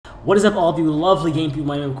What is up, all of you lovely game people?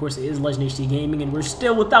 My name, of course, is LegendHDGaming, and we're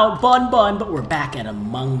still without Bun, but we're back at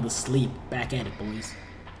Among the Sleep. Back at it, boys.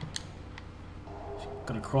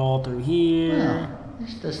 Gonna crawl through here. Well,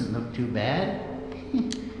 this doesn't look too bad.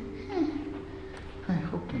 I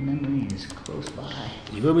hope the memory is close by.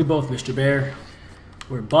 You and me both, Mr. Bear.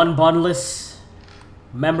 We're bunless,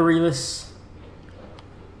 memoryless.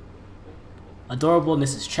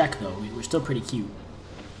 Adorableness is check, though. We're still pretty cute.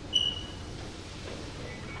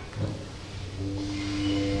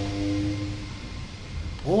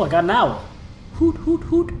 Oh, I got an owl. Hoot, hoot,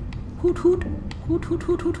 hoot. Hoot, hoot. Hoot, hoot,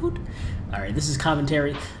 hoot, hoot, hoot. Alright, this is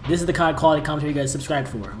commentary. This is the kind of quality commentary you guys subscribed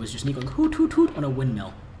for. It was just me going hoot, hoot, hoot on a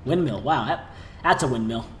windmill. Windmill. Wow, that's a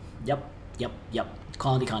windmill. Yep.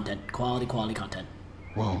 Quality content. Quality content.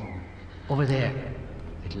 Whoa, over there.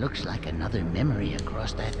 It looks like another memory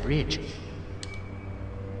across that bridge.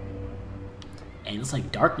 And it's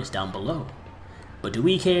like darkness down below. But do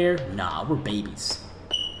we care? Nah, we're babies.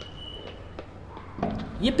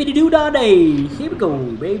 Yippity-doo-dah-day! Here we go,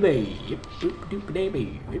 baby!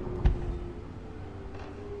 Yip-doop-doop-baby! Yip.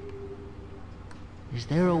 Is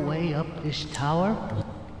there a way up this tower?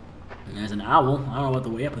 There's an owl. I don't know what the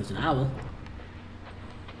way up is. An owl.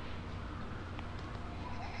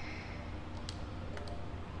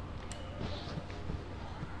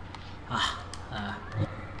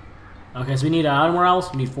 Okay, so we need how many more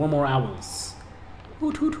owls? We need 4 more owls.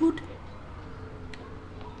 Hoot, hoot, hoot.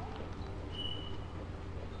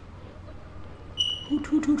 Hoot,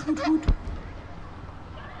 hoot, hoot, hoot, hoot.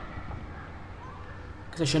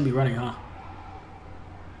 Guess I shouldn't be running, huh?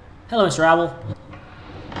 Hello, Mr. Owl.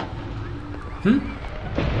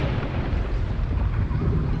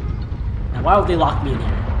 Now, why would they lock me in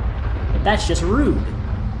here? That's just rude.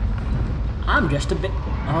 I'm just a bit...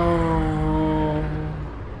 Oh...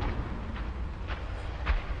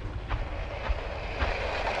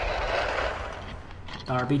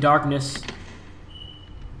 Darby darkness.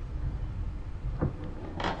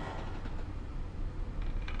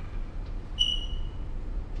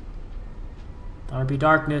 Darby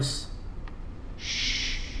darkness.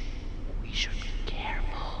 Shh. We should be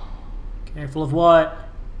careful. Careful of what?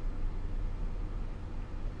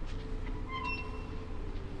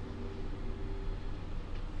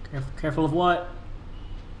 Careful of what?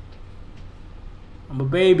 I'm a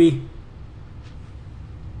baby.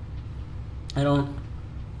 I don't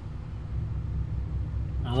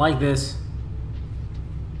like this.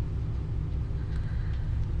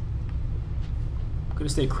 I'm gonna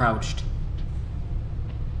stay crouched.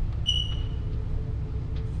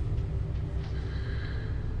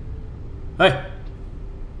 Hey!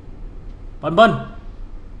 Bun.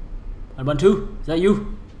 Bun 2, is that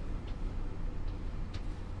you?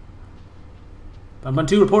 Bun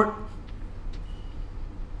 2, report.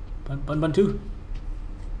 Bun 2.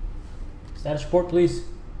 Status report, please.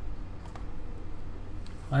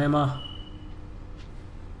 I am,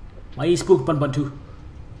 mighty spook Bun 2.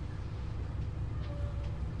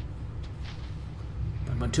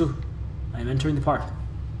 Bun 2. I am entering the park.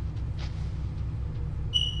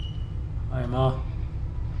 I am,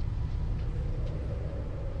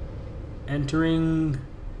 entering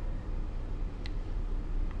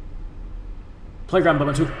playground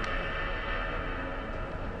Bun 2.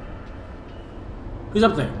 Who's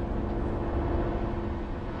up there?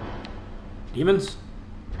 Demons?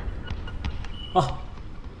 Oh. Are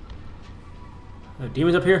there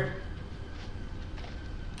demons up here?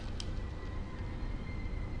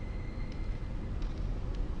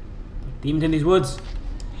 Demons in these woods.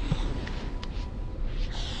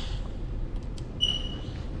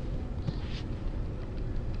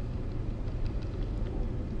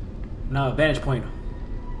 Now, vantage point.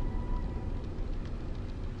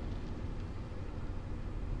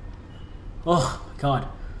 Oh my god.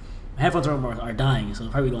 My headphones are dying, so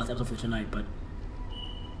it'll probably be the last episode for tonight, but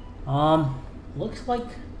looks like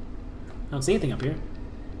I don't see anything up here.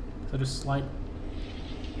 So just slide.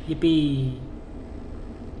 Yippee.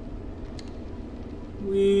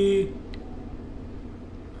 We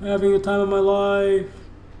having the time of my life.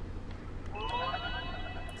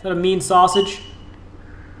 Is that a mean sausage?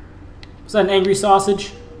 Is that an angry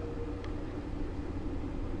sausage?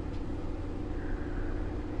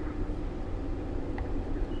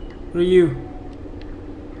 What are you?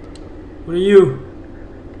 What are you?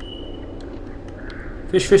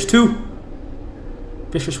 Fish 2?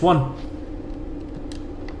 Fish 1.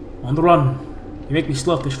 On the run. You make me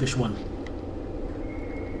slow, Fish 1.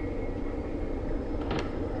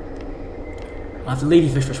 I have to leave you,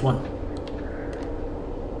 Fish 1.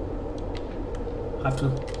 I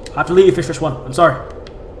have to leave you, Fish 1. I'm sorry.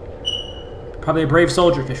 Probably a brave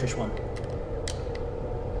soldier, Fish 1.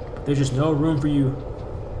 There's just no room for you.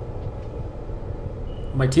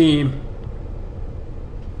 My team.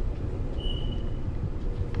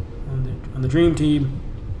 On the dream team.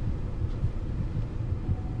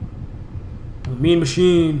 On the mean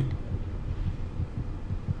machine.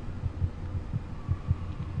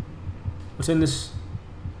 What's in this?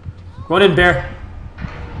 Go on in, bear.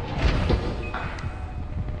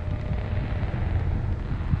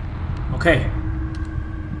 Okay.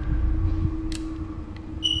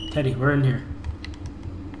 Teddy, we're in here.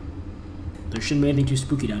 There shouldn't be anything too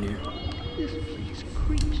spooky down here. This place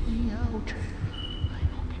creeps me out. I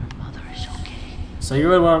hope your mother is okay. So you're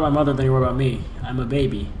worried more about my mother than you are about me. I'm a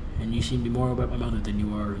baby, and you seem to be more about my mother than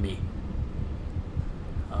you are of me.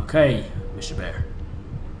 Okay, Mr. Bear.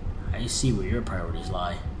 I see where your priorities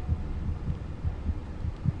lie.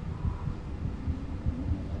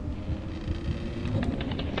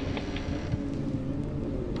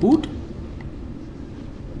 Hoot?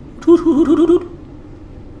 Hoot, hoot, hoot, hoot, hoot.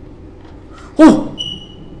 Oh!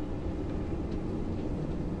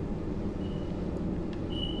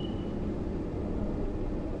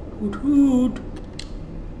 Hoot, hoot.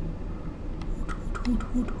 Hoot, hoot,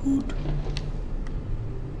 hoot, hoot.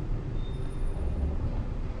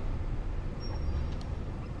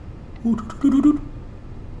 Hoot, hoot, hoot, hoot, hoot.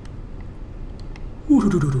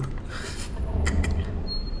 Hoot, hoot, hoot, hoot.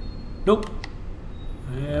 Nope.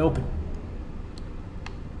 Open.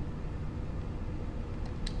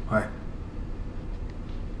 Alright.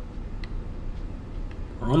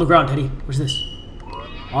 We're on the ground, Teddy. What's this?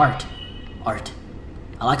 Art. Art.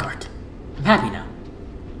 I like art. I'm happy now.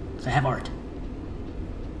 Because I have art.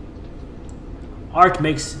 Art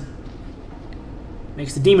makes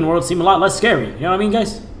the demon world seem a lot less scary. You know what I mean,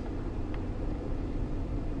 guys?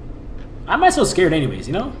 I'm not so scared anyways,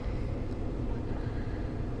 you know?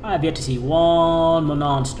 I've yet to see one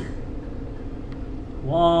monster.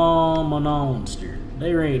 One monster.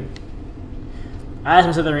 There ain't. I asked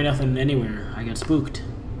myself there ain't nothing anywhere. I got spooked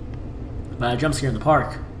by a jump scare in the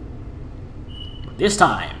park. But this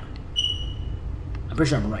time, I'm pretty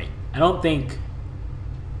sure I'm right. I don't think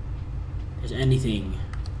there's anything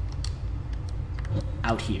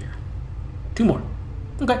out here. Two more.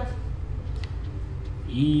 Okay.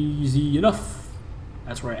 Easy enough.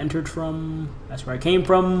 That's where I entered from. That's where I came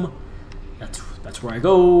from. That's where I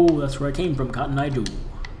go. That's where I came from. Cotton Eye Joe.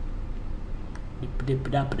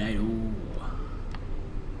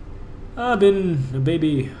 I've been a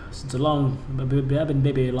baby since I've been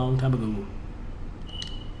baby a long time ago.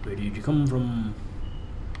 Where did you come from?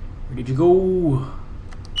 Where did you go?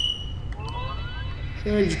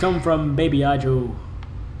 Where did you come from, Baby Eye Joe?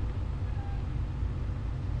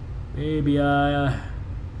 Baby Eye.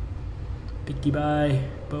 Picky bye,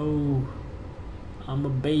 Bo. I'm a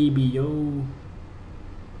baby, yo.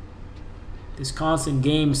 This constant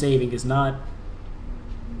game saving is not.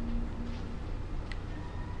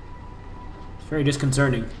 It's very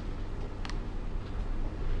disconcerting.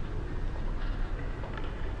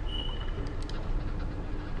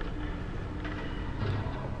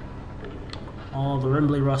 All the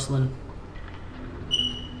rimbly rustling.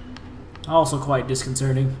 Also quite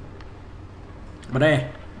disconcerting. But hey.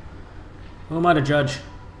 Who am I to judge?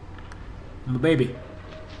 I'm a baby.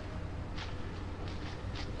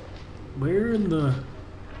 Where in the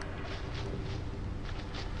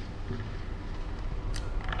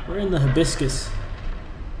hibiscus?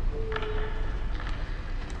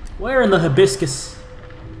 Where in the hibiscus?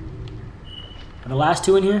 Are the last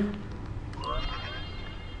two in here?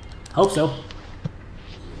 Hope so.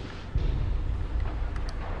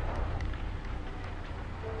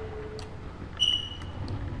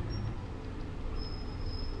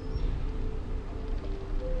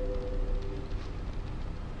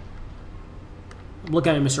 Look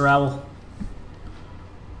at me, Mr. Owl.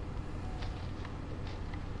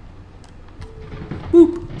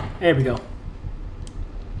 Boop. There we go.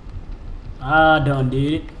 I done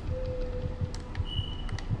did it.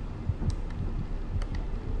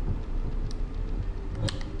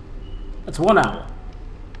 That's one owl.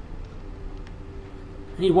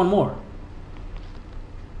 I need one more.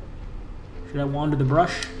 Should I wander the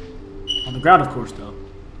brush? On the ground, of course, though.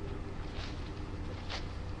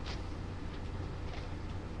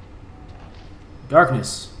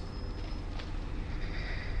 Darkness.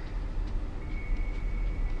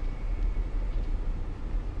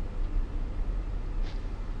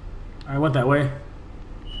 I went that way.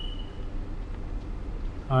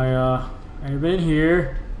 I've been in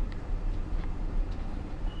here.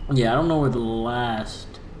 Yeah, I don't know where the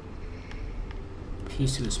last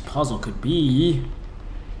piece of this puzzle could be.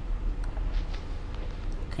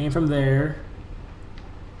 Came from there,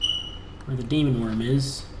 where the demon worm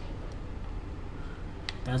is.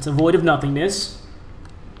 That's a void of nothingness.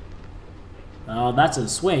 Oh, that's a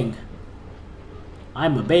swing.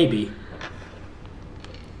 I'm a baby.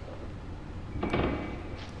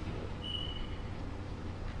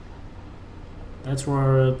 That's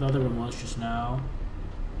where the other one was just now.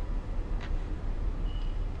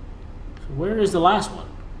 So where is the last one?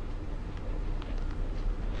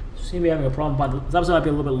 Seem to be having a problem. But this episode might be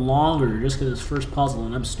a little bit longer just because it's first puzzle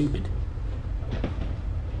and I'm stupid.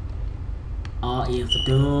 Is the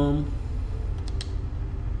doom.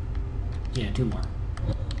 Yeah, 2 more.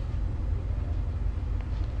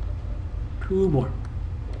 2 more.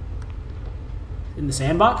 In the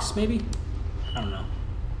sandbox, maybe? I don't know.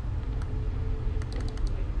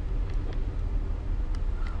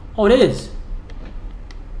 Oh, it is.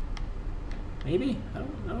 Maybe? I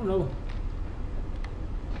don't know.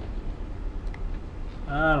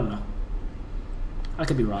 I don't know. I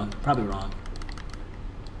could be wrong. Probably wrong.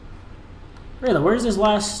 Really, where's this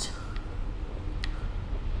last?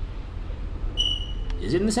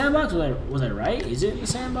 Is it in the sandbox? Was I right? Is it in the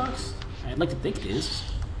sandbox? I'd like to think it is.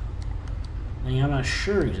 I mean, I'm not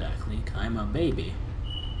sure exactly. I'm a baby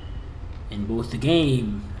in both the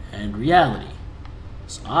game and reality,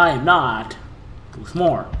 so I am not with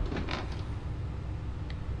more.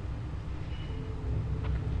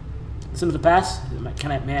 Simple to pass.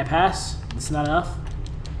 May I pass? It's not enough.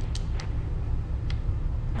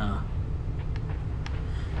 No.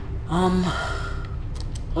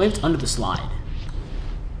 Oh, maybe it's under the slide.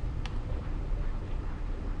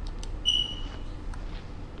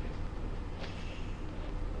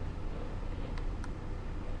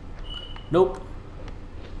 Nope.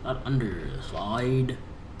 Not under the slide.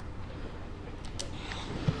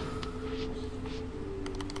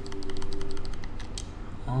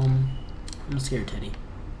 I'm scared, Teddy.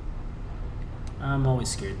 I'm always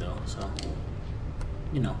scared though, so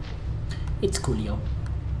you know. It's coolio.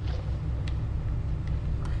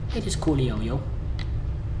 It is coolio, yo.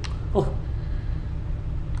 Oh.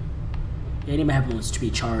 Yeah, I need my headphones to be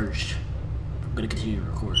charged. I'm gonna continue to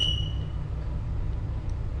record.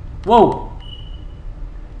 Whoa!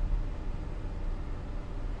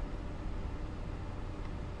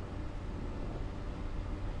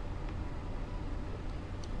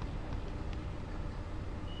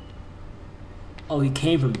 Oh, he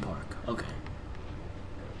came from the park. Okay.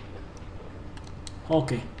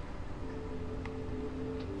 Okay.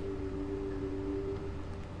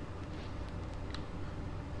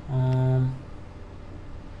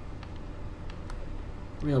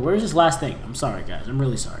 Really, where's this last thing? I'm sorry, guys. I'm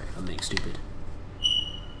really sorry if I'm being stupid.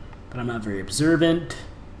 But I'm not very observant.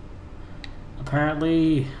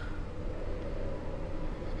 Apparently.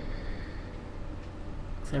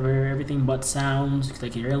 I hear everything but sounds, because I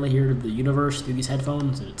can barely hear the universe through these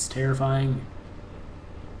headphones, and it's terrifying.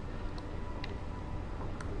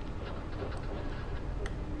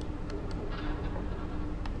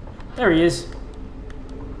 There he is.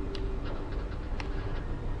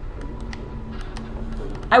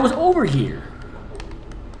 I was over here.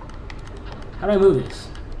 How do I move this?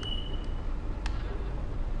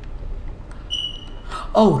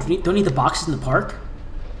 Oh, don't I need the boxes in the park?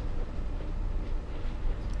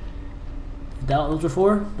 Is that what those are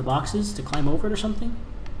for? The boxes? To climb over it or something?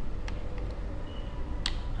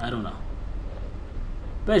 I don't know.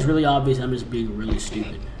 But it's really obvious I'm just being really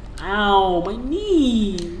stupid. Ow, my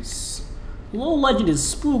knees! Little Legend is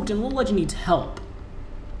spooked and Little Legend needs help.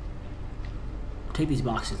 Take these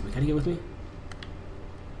boxes. Can you get with me?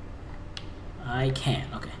 I can,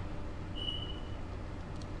 okay.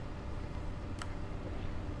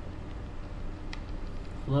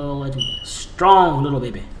 Little Legend. Strong little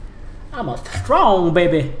baby. I'm a strong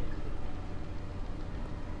baby.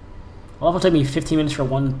 Well, it'll take me 15 minutes for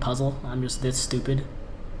one puzzle. I'm just this stupid.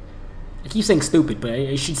 I keep saying stupid, but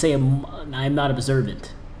I should say I'm not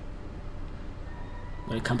observant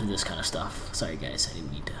when it comes to this kind of stuff. Sorry, guys. I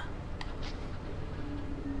didn't mean to.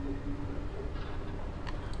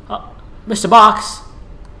 Oh, Mr. Box.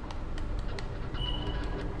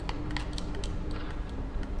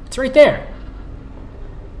 It's right there.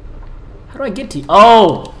 How do I get to you?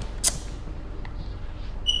 Oh!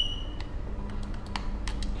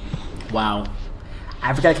 Wow.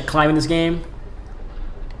 I forgot I could climb in this game.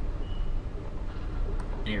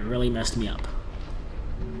 And it really messed me up.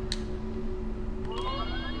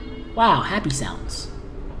 Wow, happy sounds.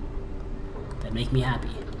 That make me happy.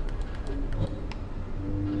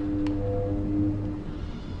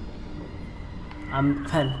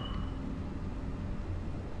 I've had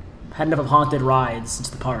enough of haunted rides since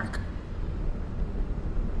the park.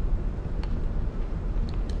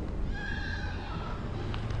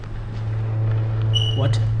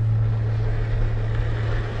 What?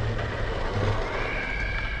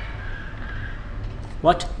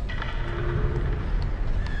 What?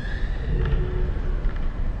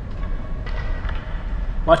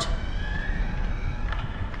 What?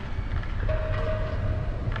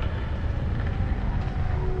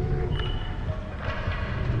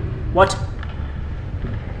 What?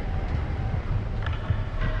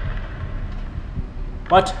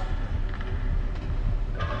 What?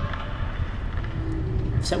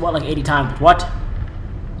 I've said what like 80 times. What?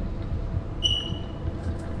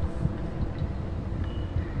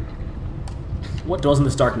 What dwells in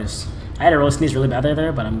this darkness? I had to really sneeze really bad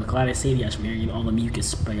there, but I'm glad I saved you guys from hearing all the mucus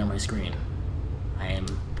spray on my screen. I am...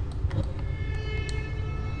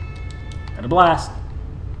 Got a blast.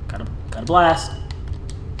 Got a blast.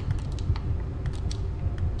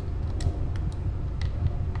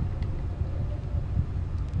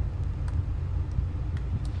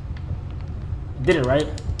 Did it right?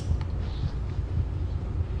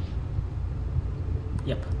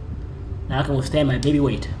 Yep. Now I can withstand my baby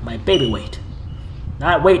weight. My baby weight.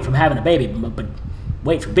 Not weight from having a baby, but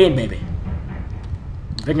weight from being baby.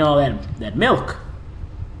 Drinking all that milk.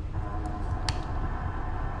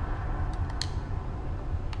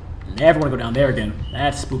 Never want to go down there again.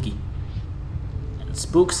 That's spooky. And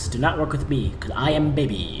spooks do not work with me, because I am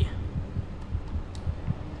baby.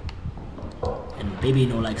 And baby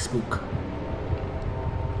no like spook.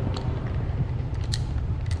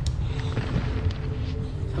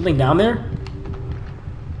 Something down there?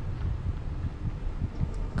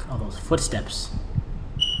 All those footsteps.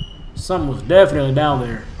 Something was definitely down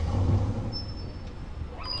there.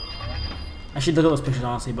 I should look at those pictures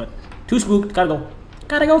honestly, but too spooked. Gotta go.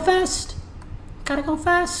 Gotta go fast. Gotta go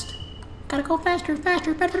fast. Gotta go faster,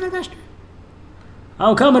 faster, faster, faster.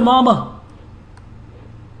 I'm coming, mama.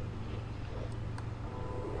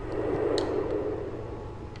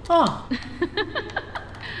 Oh.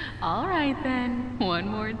 All right then, one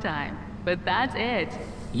more time. But that's it.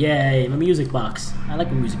 Yay, my music box. I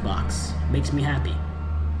like my music box. Makes me happy.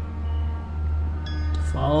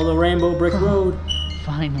 Follow the rainbow brick road.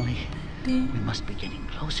 Finally. We must be getting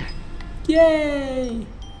closer. Yay!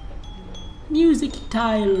 Music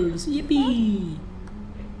tiles. Yippee!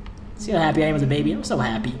 See how happy I am as a baby? I'm so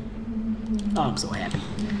happy. Oh, I'm so happy.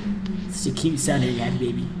 Such a cute sounding happy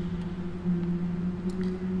baby.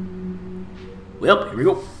 Well, here we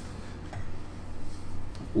go.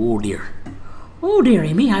 Oh dear. Oh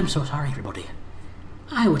dearie me, I'm so sorry everybody.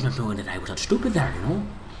 I was not knowing that I was that stupid there, you know.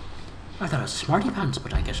 I thought I was smarty pants,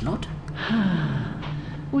 but I guess not.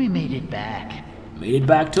 We made it back. Made it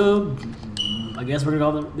back to... I guess we're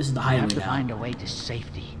gonna go... This is the We highway have to now. find a way to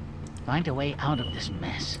safety. Find a way out of this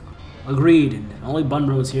mess. Agreed. And only Bun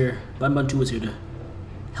Bro is here. Bun 2 is here to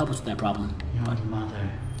help us with that problem. Your mother.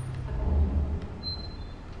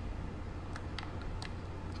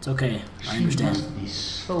 It's okay. I She understand. must be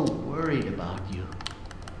so worried about you.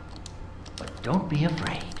 But don't be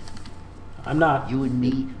afraid. I'm not. You and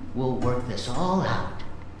me will work this all out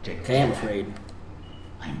together. Okay, I'm afraid.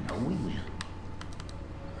 I know we will.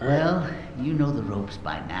 All right. Well, you know the ropes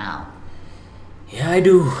by now. Yeah, I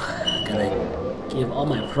do. Gotta give all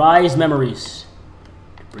my prized memories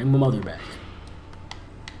to bring my mother back.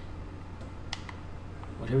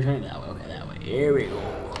 What are we turning that way? Okay, that way. Here we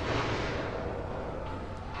go.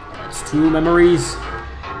 That's 2 memories.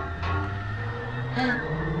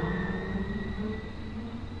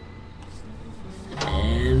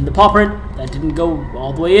 And the paw print that didn't go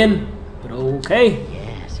all the way in, but okay.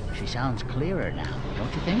 Yes, she sounds clearer now,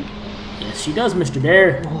 don't you think? Yes, she does, Mr.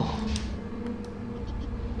 Bear. Oh.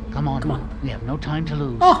 Come on. Come on. We have no time to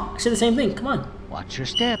lose. Oh, I said the same thing. Come on. Watch your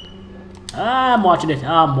step. I'm watching it.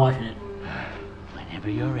 I'm watching it. Whenever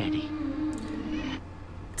you're ready.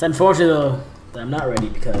 It's unfortunate though that I'm not ready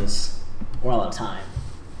because we're all out of time.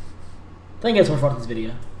 Thank you guys so much for watching this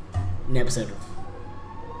video. In the episode.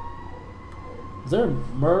 Is there a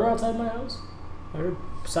murder outside my house? I heard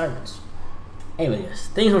sirens. Anyway, guys,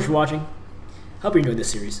 thank you so much for watching. Hope you enjoyed this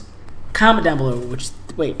series. Comment down below which.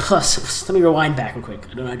 Wait, plus, let me rewind back real quick.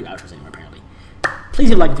 I don't know how to do outros anymore, apparently. Please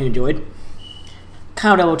leave a like if you enjoyed.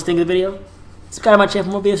 Comment down what you think of the video. Subscribe to my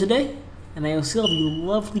channel for more videos today. And I will see all of you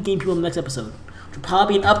lovely game people in the next episode. Which will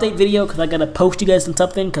probably be an update video because I gotta post you guys on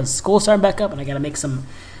something because school's starting back up and I gotta make some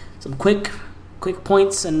quick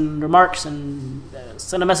points and remarks and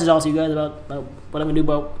send a message out to you guys about what I'm gonna do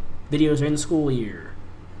about videos during the school year.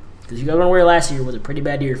 Because you guys weren't aware last year was a pretty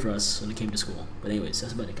bad year for us when it came to school. But anyways,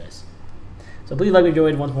 that's about it, guys. So please like if you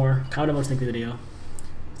enjoyed once more. Comment down what you think of the video.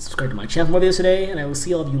 Subscribe to my channel for more videos today, and I will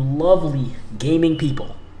see all of you lovely gaming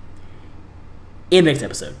people in the next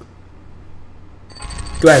episode.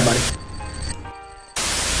 Goodbye, everybody.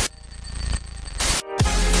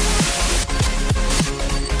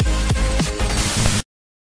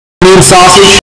 green sausage.